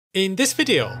In this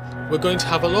video, we're going to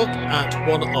have a look at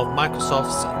one of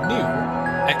Microsoft's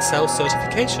new Excel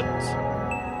certifications.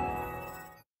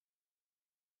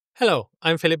 Hello,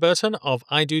 I'm Philip Burton of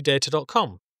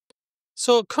idodata.com.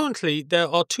 So currently there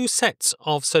are two sets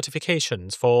of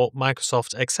certifications for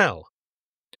Microsoft Excel,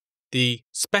 the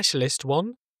Specialist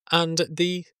one and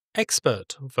the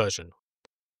Expert version.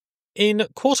 In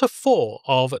Q4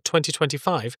 of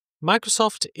 2025,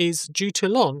 Microsoft is due to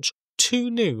launch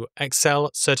two new Excel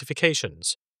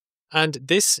certifications, and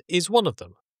this is one of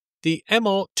them, the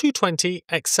MO-220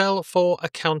 Excel for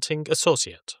Accounting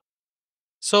Associate.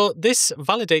 So this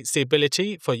validates the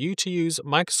ability for you to use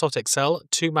Microsoft Excel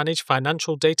to manage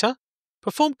financial data,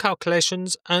 perform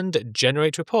calculations, and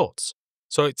generate reports.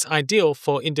 So it's ideal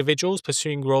for individuals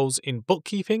pursuing roles in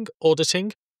bookkeeping,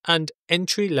 auditing, and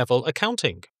entry-level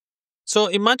accounting. So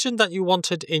imagine that you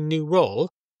wanted a new role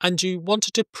and you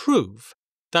wanted to prove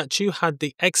that you had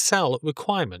the Excel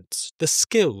requirements, the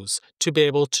skills to be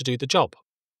able to do the job.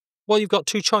 Well, you've got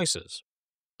two choices.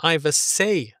 Either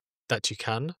say that you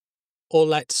can, or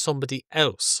let somebody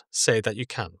else say that you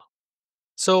can.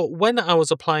 So when I was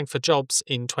applying for jobs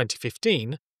in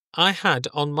 2015, I had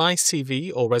on my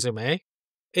CV or resume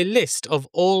a list of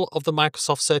all of the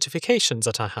Microsoft certifications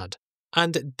that I had,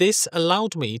 and this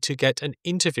allowed me to get an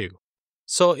interview.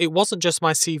 So it wasn't just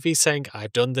my CV saying,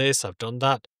 I've done this, I've done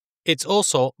that. It's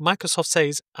also Microsoft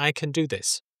says, I can do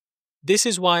this. This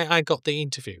is why I got the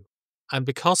interview. And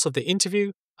because of the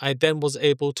interview, I then was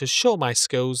able to show my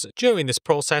skills during this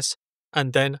process,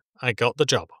 and then I got the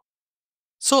job.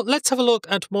 So let's have a look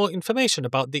at more information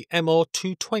about the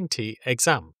MO-220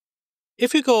 exam.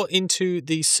 If you go into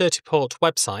the Certiport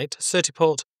website,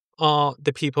 Certiport are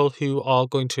the people who are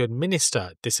going to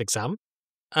administer this exam,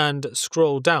 and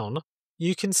scroll down,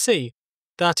 you can see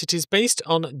that it is based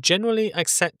on Generally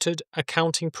Accepted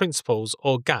Accounting Principles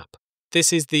or GAAP.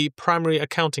 This is the primary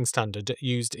accounting standard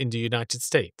used in the United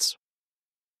States.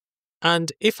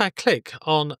 And if I click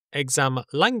on Exam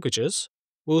Languages,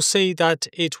 we'll see that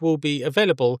it will be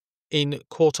available in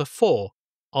Q4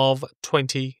 of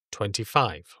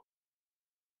 2025.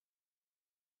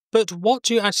 But what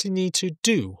do you actually need to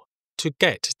do to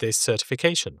get this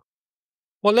certification?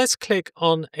 Well, let's click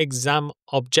on Exam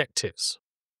Objectives.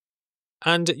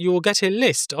 And you will get a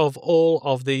list of all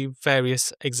of the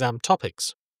various exam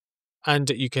topics. And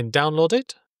you can download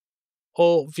it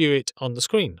or view it on the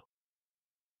screen.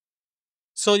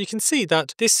 So you can see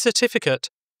that this certificate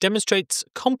demonstrates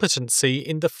competency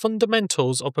in the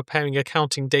fundamentals of preparing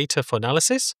accounting data for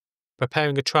analysis,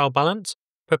 preparing a trial balance,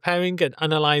 preparing and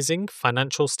analyzing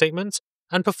financial statements,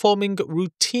 and performing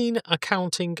routine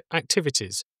accounting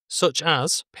activities such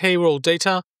as payroll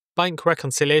data, bank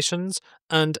reconciliations,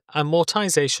 and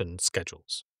amortization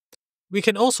schedules. We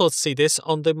can also see this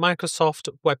on the Microsoft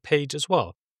webpage as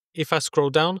well. If I scroll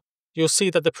down, you'll see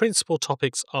that the principal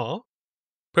topics are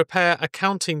prepare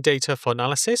accounting data for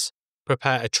analysis,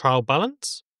 prepare a trial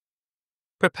balance,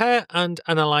 prepare and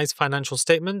analyze financial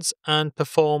statements, and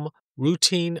perform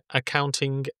routine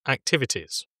accounting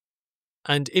activities.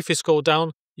 And if you scroll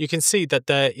down, you can see that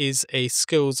there is a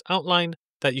skills outline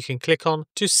that you can click on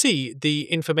to see the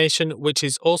information which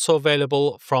is also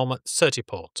available from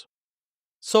Certiport.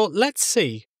 So let's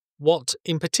see what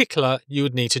in particular you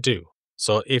would need to do.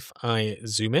 So if I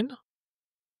zoom in.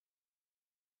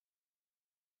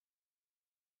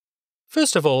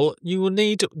 First of all, you will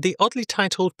need the oddly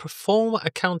titled Preform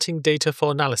Accounting Data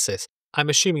for Analysis. I'm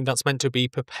assuming that's meant to be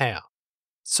prepare.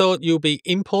 So you'll be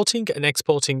importing and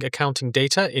exporting accounting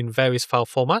data in various file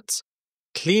formats,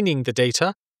 cleaning the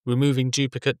data, removing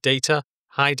duplicate data,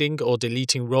 hiding or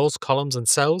deleting rows, columns, and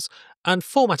cells, and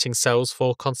formatting cells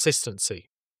for consistency.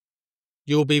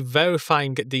 You'll be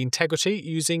verifying the integrity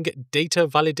using data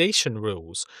validation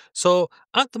rules. So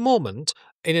at the moment,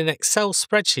 in an Excel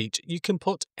spreadsheet, you can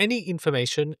put any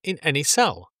information in any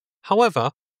cell.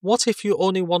 However, what if you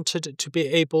only wanted to be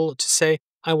able to say,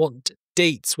 I want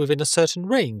dates within a certain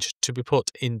range to be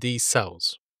put in these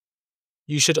cells?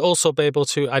 You should also be able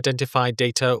to identify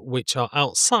data which are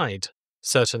outside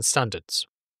certain standards.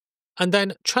 And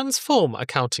then transform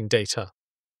accounting data.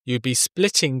 You'd be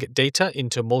splitting data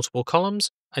into multiple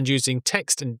columns and using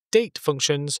text and date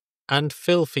functions and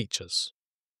fill features.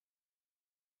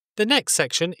 The next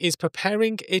section is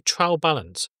preparing a trial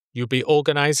balance. You'll be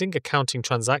organizing accounting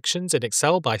transactions in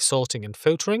Excel by sorting and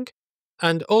filtering,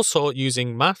 and also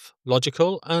using math,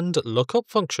 logical, and lookup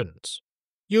functions.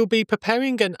 You'll be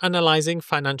preparing and analyzing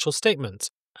financial statements,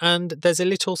 and there's a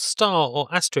little star or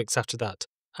asterisk after that,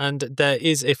 and there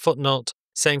is a footnote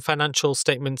saying financial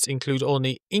statements include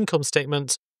only income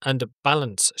statements and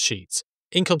balance sheets.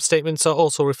 Income statements are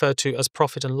also referred to as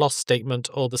profit and loss statement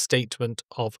or the statement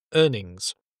of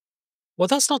earnings. Well,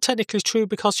 that's not technically true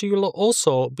because you will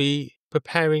also be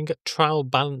preparing trial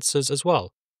balances as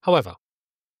well. However,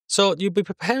 so you'll be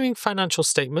preparing financial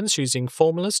statements using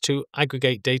formulas to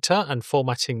aggregate data and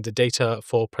formatting the data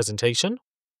for presentation.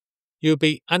 You'll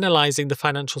be analyzing the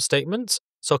financial statements,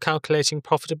 so calculating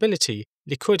profitability,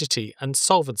 liquidity, and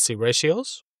solvency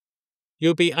ratios.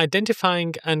 You'll be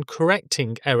identifying and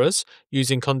correcting errors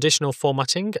using conditional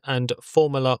formatting and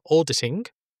formula auditing,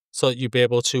 so you'll be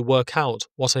able to work out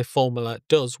what a formula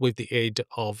does with the aid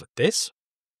of this.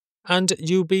 And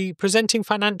you'll be presenting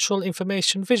financial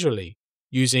information visually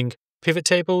using pivot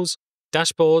tables,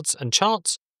 dashboards, and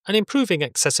charts, and improving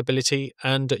accessibility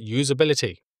and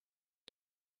usability.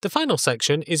 The final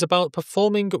section is about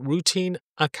performing routine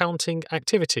accounting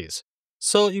activities,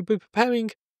 so you'll be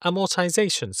preparing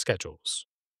amortization schedules.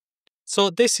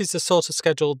 So this is the sort of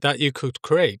schedule that you could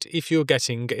create if you're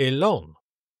getting a loan.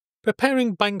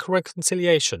 Preparing bank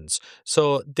reconciliations,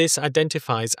 so this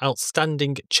identifies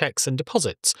outstanding checks and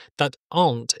deposits that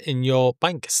aren't in your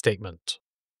bank statement.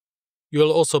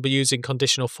 You'll also be using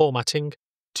conditional formatting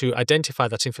to identify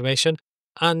that information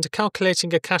and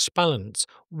calculating a cash balance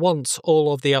once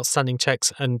all of the outstanding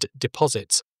checks and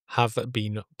deposits have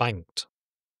been banked.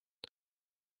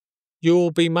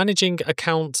 You'll be managing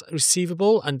accounts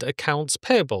receivable and accounts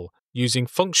payable using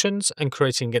functions and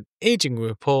creating an aging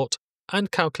report and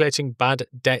calculating bad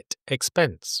debt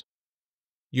expense.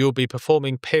 You'll be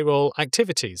performing payroll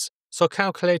activities, so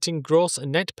calculating gross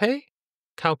and net pay,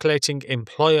 calculating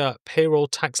employer payroll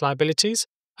tax liabilities,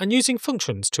 and using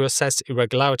functions to assess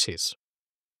irregularities.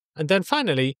 And then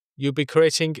finally, you'll be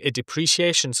creating a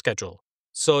depreciation schedule,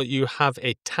 so you have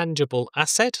a tangible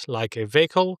asset like a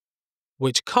vehicle,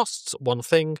 which costs one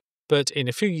thing, but in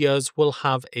a few years will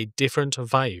have a different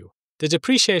value. The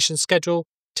depreciation schedule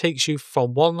takes you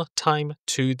from one time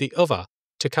to the other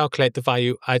to calculate the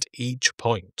value at each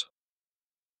point.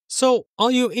 So,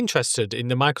 are you interested in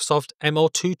the Microsoft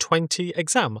MO-220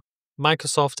 exam,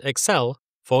 Microsoft Excel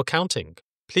for Accounting?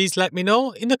 Please let me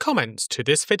know in the comments to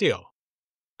this video.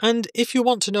 And if you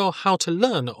want to know how to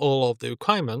learn all of the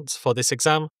requirements for this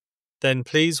exam, then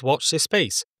please watch this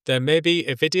space. There may be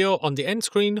a video on the end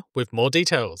screen with more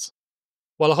details.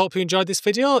 Well, I hope you enjoyed this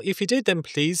video. If you did, then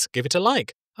please give it a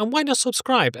like. And why not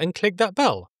subscribe and click that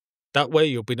bell? That way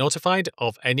you'll be notified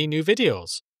of any new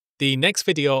videos. The next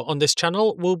video on this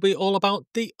channel will be all about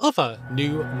the other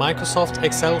new Microsoft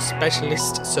Excel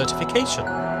Specialist certification.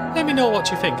 Let me know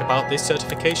what you think about this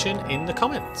certification in the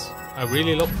comments. I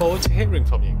really look forward to hearing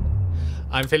from you.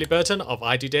 I'm Philip Burton of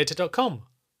idodata.com.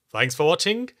 Thanks for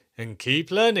watching and keep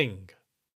learning.